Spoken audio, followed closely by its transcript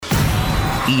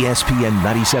ESPN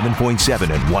 97.7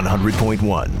 and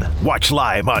 100.1. Watch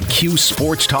live on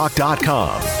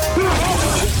QSportsTalk.com.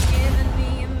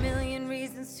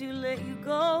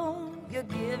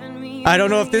 I don't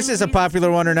know if this is a popular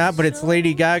one or not, but it's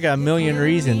Lady Gaga, A Million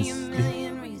Reasons.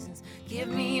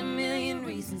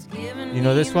 You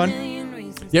know this one?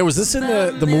 Yeah, was this in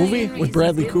the movie with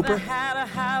Bradley Cooper?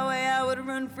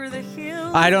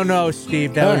 I don't know,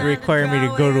 Steve. That would require me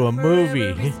to go to a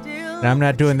movie. And I'm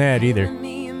not doing that either.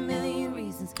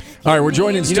 All right, we're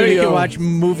joining studio. You can watch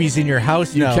movies in your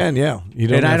house now. You can, yeah.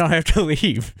 I don't have to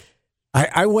leave.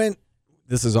 I went,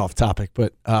 this is off topic,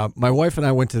 but my wife and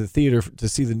I went to the theater to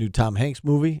see the new Tom Hanks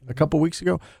movie a couple weeks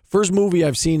ago. First movie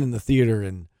I've seen in the theater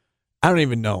in, I don't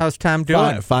even know. How's Tom doing?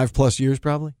 5+ years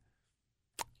probably.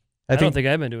 I don't think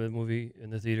I've been to a movie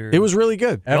in the theater. It was really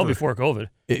good. Well, before COVID.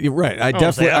 Right. I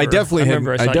definitely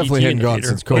hadn't gone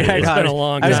since COVID. It's been a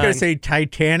long time. I was going to say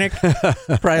Titanic,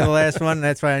 probably the last one.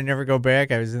 That's why I never go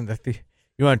back. I was in the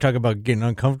You want to talk about getting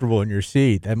uncomfortable in your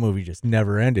seat? That movie just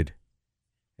never ended.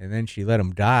 And then she let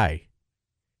him die.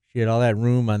 She had all that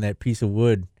room on that piece of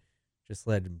wood. Just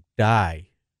let him die.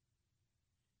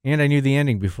 And I knew the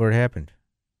ending before it happened.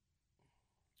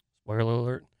 Spoiler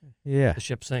alert. Yeah. The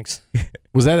ship sinks.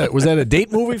 Was that a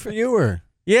date movie for you or?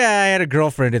 Yeah, I had a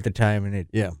girlfriend at the time, and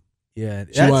yeah. She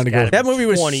wanted to go. That movie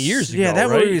was 20 years ago. Yeah, that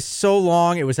right? movie was so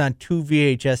long. It was on 2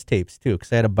 VHS tapes too,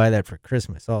 because I had to buy that for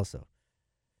Christmas also.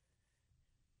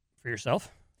 For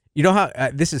yourself? You know how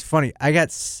this is funny? I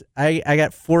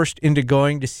got forced into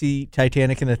going to see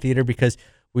Titanic in the theater because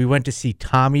we went to see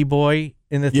Tommy Boy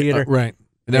in the theater. Right.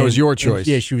 And that was your choice.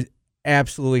 Yeah, she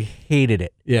absolutely hated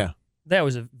it. Yeah. That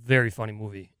was a very funny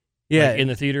movie. Yeah. Like in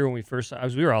the theater when we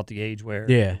were all at the age where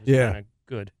yeah. it was kind of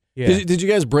good. Yeah. Did you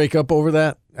guys break up over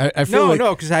that? I feel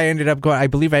no, because I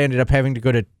believe I ended up having to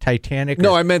go to Titanic.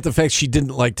 No, I meant the fact she didn't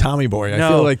like Tommy Boy. I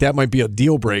feel like that might be a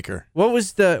deal breaker. What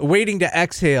was the Waiting to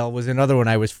Exhale was another one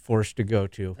I was forced to go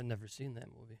to. I've never seen that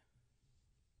movie.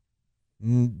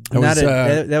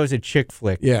 That was a chick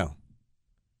flick. Yeah.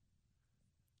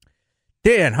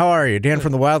 Dan, how are you? Dan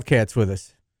from the Wildcats with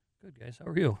us. Good, guys. How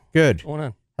are you? Good. What's going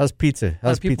on? How's pizza?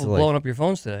 How's people pizza like? blowing up your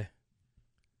phones today?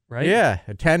 Right? Yeah,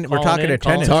 we're talking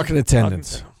attendance. Talking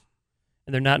attendance.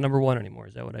 And they're not number one anymore.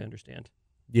 Is that what I understand?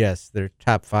 Yes, they're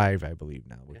top 5, I believe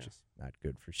now, which is not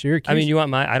good for Syracuse. I mean,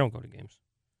 I don't go to games.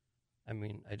 I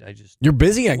mean, I just. You're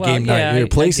busy on game night. Your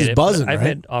place is buzzing, right? I've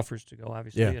had offers to go,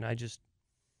 obviously, and I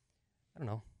don't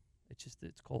know.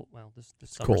 It's cold. Well, this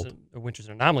summer's or winter's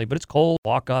an anomaly, but it's cold.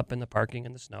 Walk up in the parking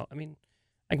in the snow. I mean,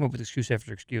 I come up with excuse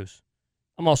after excuse.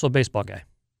 I'm also a baseball guy.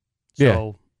 So.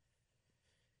 Yeah.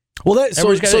 Well,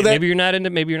 maybe you're not into.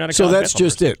 Maybe you're not a. So that's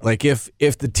just person. it. Like if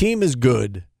the team is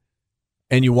good,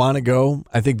 and you want to go,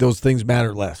 I think those things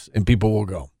matter less, and people will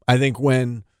go. I think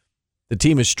when the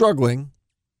team is struggling,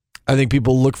 I think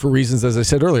people look for reasons. As I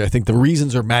said earlier, I think the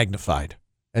reasons are magnified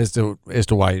as to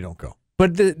why you don't go.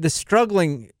 But the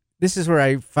struggling. This is where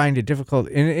I find it difficult,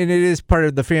 and it is part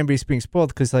of the fan base being spoiled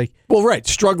because, like, well, right,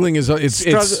 struggling is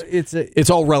it's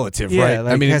all relative, yeah, right?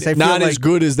 Like, I mean, it's not as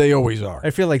good as they always are.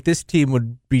 I feel like this team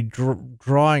would be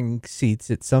drawing seats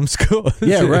at some schools.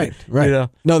 Yeah, right. You know?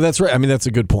 No, that's right. I mean, that's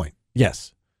a good point.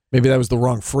 Yes, maybe that was the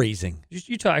wrong phrasing.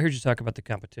 I heard you talk about the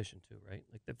competition too, right?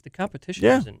 Like if the competition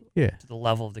isn't to the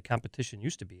level of the competition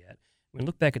used to be at. I mean,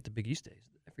 look back at the Big East days.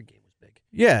 Every game was big.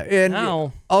 Yeah, and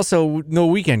now, also no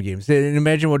weekend games. And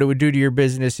imagine what it would do to your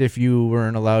business if you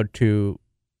weren't allowed to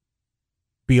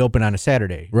be open on a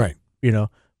Saturday. Right. You know?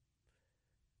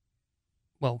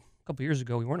 Well, a couple years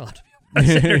ago, we weren't allowed to be open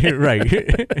on Saturday. Right.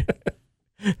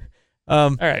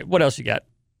 All right, what else you got?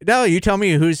 No, you tell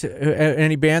me who's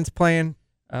any bands playing?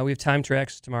 We have Time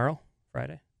Tracks tomorrow,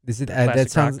 Friday. Is it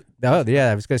that sounds? Rock. Oh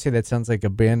yeah, I was gonna say that sounds like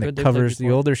a band that covers the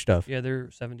older stuff. Yeah, they're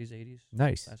 70s, 80s.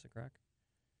 Nice classic rock.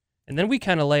 And then we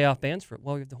kind of lay off bands for.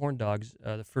 Well, we have the Horn Dogs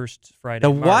the first Friday.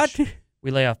 The in March. what? We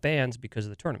lay off bands because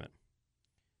of the tournament.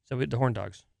 So we had the Horn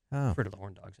Dogs. Oh. You've heard of the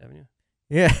Horn Dogs, haven't you?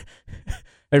 Yeah,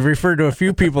 I've referred to a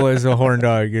few people as a horn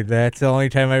dog. That's the only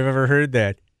time I've ever heard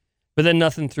that. But then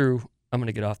nothing through. I'm going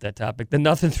to get off that topic. Then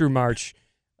nothing through March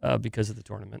because of the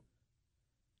tournament.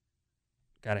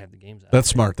 Got to have the games out. That's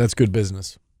smart. That's good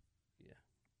business. Yeah.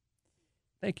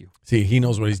 Thank you. See, he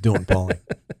knows what he's doing, Paulie.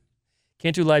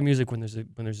 Can't do live music when there's a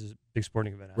big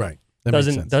sporting event on. Right. That makes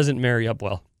sense. Doesn't marry up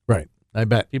well. Right. I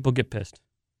bet. People get pissed.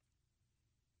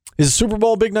 Is the Super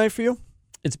Bowl a big night for you?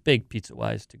 It's big pizza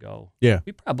wise to go. Yeah.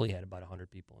 We probably had about 100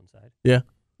 people inside. Yeah.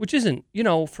 Which isn't,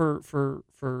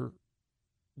 for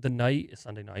the night,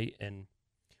 Sunday night, and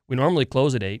we normally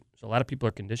close at 8, so a lot of people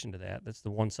are conditioned to that. That's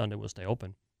the one Sunday we'll stay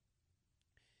open.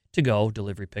 To go,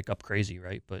 delivery, pickup, crazy,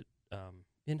 right? But,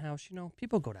 in-house.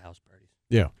 People go to house parties.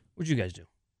 Yeah. What'd you guys do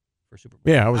for Super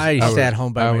Bowl? Yeah, I sat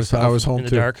home by myself. I was home in the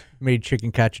too. dark. Made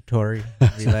chicken cacciatore,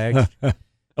 relaxed.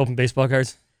 Open baseball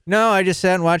cards No, I just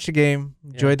sat and watched the game,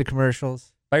 enjoyed the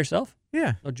commercials. by yourself?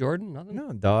 Yeah. No Jordan, nothing.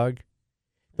 No, dog.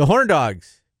 The Horn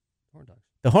Dogs. Horn dogs.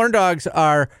 The Horn Dogs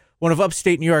are one of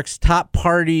upstate New York's top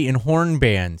party and horn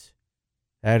bands.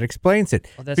 That explains it.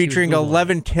 Oh, that's Featuring who's Googling.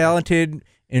 11 talented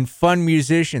and fun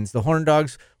musicians, the Horn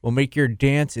Dogs will make you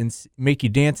dance and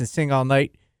sing all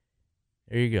night.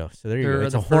 There you go. So there you go. They're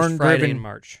It's the a first Friday in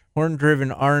March.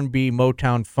 horn-driven R&B,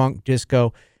 Motown, funk,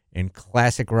 disco, and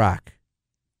classic rock.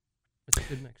 It's a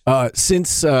good mix.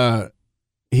 Since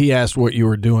he asked what you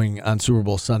were doing on Super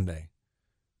Bowl Sunday,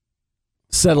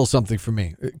 settle something for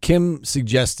me. Kim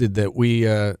suggested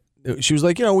that she was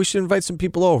like, we should invite some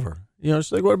people over.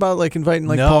 She's like, what about inviting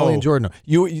No. Paulie and Jordan?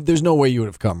 There's no way you would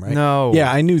have come, right? No.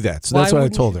 Yeah, I knew that. So Why that's what I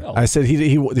wouldn't told you her. go? I said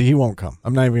he won't come.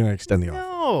 I'm not even going to extend the offer.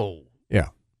 No. Yeah.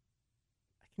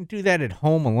 I can do that at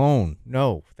home alone.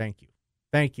 No, thank you.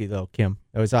 Thank you, though, Kim.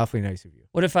 That was awfully nice of you.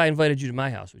 What if I invited you to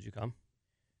my house? Would you come?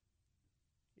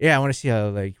 Yeah, I want to see how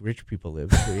rich people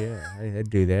live. So yeah, I'd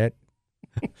do that.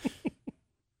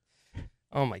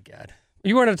 Oh my God!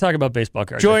 You wanted to talk about baseball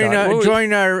cards. Join I thought.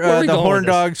 join our where are we the going Horn with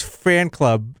this? Dogs fan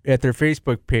club at their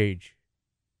Facebook page.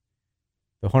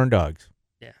 The Horn Dogs.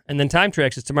 Yeah, and then Time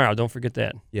Tracks is tomorrow. Don't forget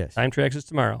that. Yes. Time Tracks is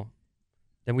tomorrow.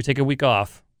 Then we take a week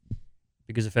off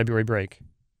because of February break,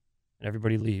 and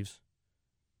everybody leaves,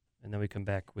 and then we come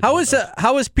back. With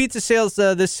How is pizza sales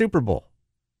this Super Bowl?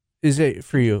 Is it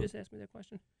for You you? just asked me that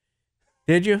question.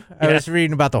 Did you? I Yeah. was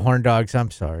reading about the Horn Dogs. I'm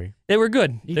sorry. They were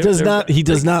good. He does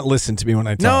not listen to me when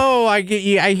I talk. No, I get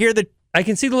you. I hear the. I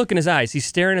can see the look in his eyes. He's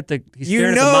staring at the. He's You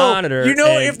staring know. at the monitor. You know,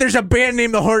 and if there's a band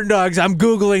named the Horn Dogs, I'm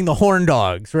googling the Horn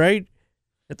Dogs, right?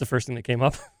 that's the first thing that came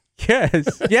up.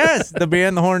 Yes, yes, the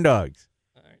band the Horn Dogs.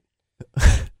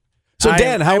 So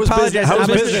Dan, how was apologize. business I'm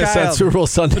a on child. Super Bowl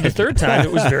Sunday? The third time,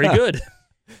 it was very good.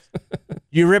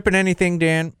 You ripping anything,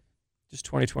 Dan? Just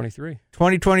 2023.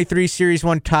 2023 Series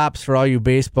 1 tops for all you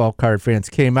baseball card fans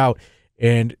came out,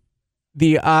 and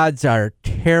the odds are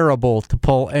terrible to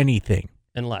pull anything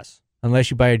Unless, unless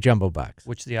you buy a jumbo box,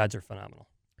 which the odds are phenomenal.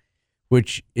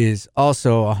 which is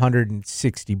also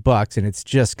 $160, and it's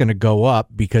just going to go up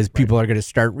because people are going to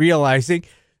start realizing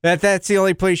that that's the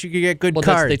only place you can get good Well,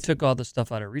 cards. they took all the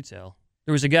stuff out of retail.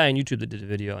 There was a guy on YouTube that did a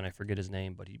video, and I forget his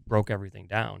name, but he broke everything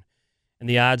down. And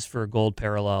the odds for a gold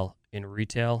parallel in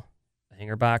retail, the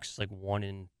hanger box, is like 1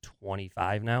 in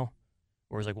 25 now,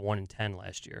 or it was like 1 in 10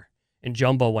 last year. And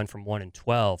jumbo went from 1 in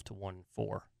 12 to 1 in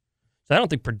 4. So I don't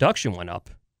think production went up,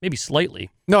 maybe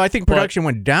slightly, No, I think production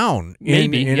went down.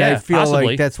 Maybe, and yeah, I feel possibly.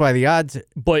 like that's why the odds,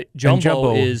 but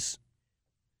jumbo is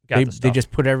got the they stuff.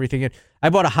 just put everything in. I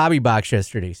bought a hobby box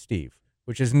yesterday, Steve,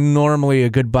 which is normally a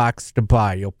good box to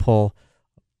buy. You'll pull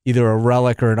either a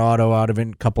relic or an auto out of it,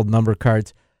 and a couple number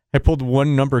cards. I pulled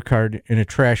one number card in a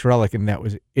trash relic, and that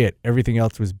was it. Everything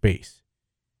else was base.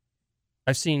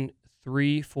 I've seen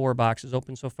 3-4 boxes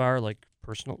open so far, like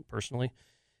personally,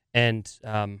 and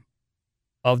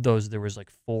of those there was like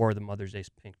 4 of the Mother's Day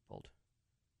pink pulled.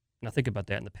 Now think about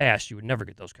that. In the past, you would never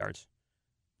get those cards,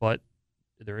 but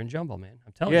they're in jumbo, man.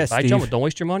 I'm telling Yeah, you, buy Steve. jumbo. Don't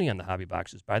waste your money on the hobby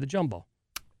boxes. Buy the jumbo.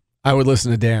 I would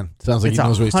listen to Dan. Sounds like It's he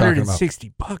knows what he's talking about.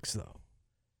 $160 though.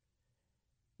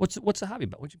 What's the hobby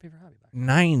box? What'd you pay for hobby box?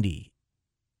 $90.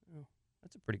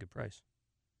 That's a pretty good price.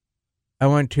 I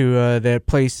went to that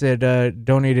place that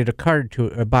donated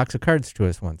a box of cards to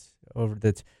us once. Over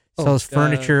that sells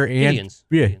furniture and Gideon's.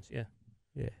 yeah. Gideon's, yeah.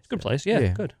 Yeah, It's a good place. Yeah,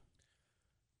 Yeah. good.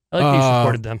 I like that you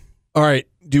supported them. All right.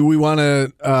 Do we want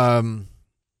to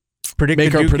Predict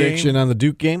make the our Duke prediction game? on the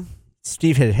Duke game?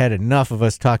 Steve had enough of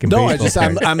us talking No,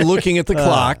 baseball. I'm looking at the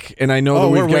clock, and I know that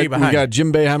we're way we behind. got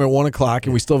Jim Boeheim at 1:00,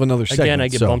 and we still have another segment. Again, I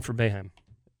get so, bumped for Boeheim.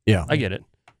 Yeah. I get it.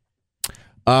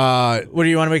 What do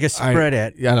you want to make a spread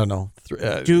at? I don't know.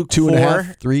 Duke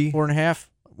 2.5, 3, 4.5.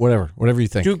 whatever you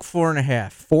think. Duke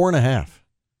 4.5. 4.5.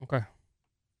 Okay.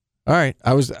 All right.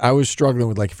 I was struggling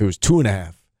with if it was 2.5.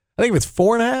 I think if it's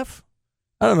 4.5.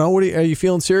 I don't know. Are you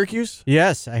feeling Syracuse?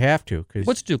 Yes, I have to. Cause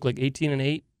What's Duke like?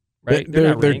 18-8, right?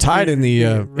 They're not ranked. tied in the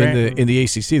Ranked. in the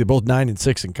ACC. They're both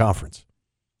 9-6 in conference.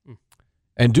 Hmm.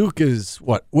 And Duke is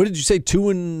what? What did you say?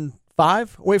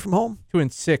 2-5 away from home.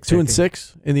 2-6.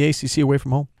 2-6 in the ACC away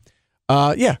from home.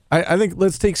 Yeah, I think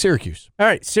let's take Syracuse. All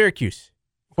right, Syracuse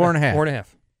 4.5.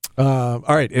 4.5.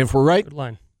 All right, and if we're right, Good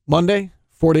line. Monday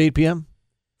 4 to 8 p.m.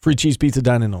 Free cheese pizza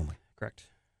dine-in only. Correct.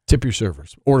 Tip your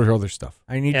servers. Order other stuff.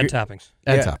 I need And your toppings.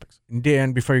 Add Yeah. topics.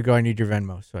 Dan. Before you go, I need your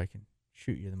Venmo so I can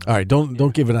shoot you the money. All right,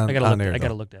 don't give it on air. I got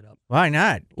to look that up. Why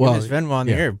not? Well, Give us Venmo on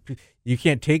the yeah. air. You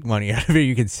can't take money out of it.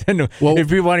 You can send them. Well- if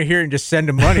people want to hear it and just send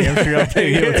them money, I'm sure I'll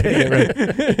take it.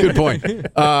 Right. Good point.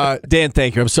 Dan,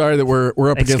 thank you. I'm sorry that we're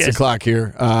up Thanks, against the guys. clock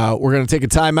here. We're going to take a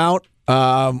timeout.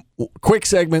 Quick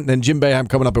segment, then Jim Boeheim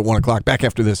coming up at 1 o'clock. Back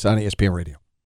after this on ESPN Radio.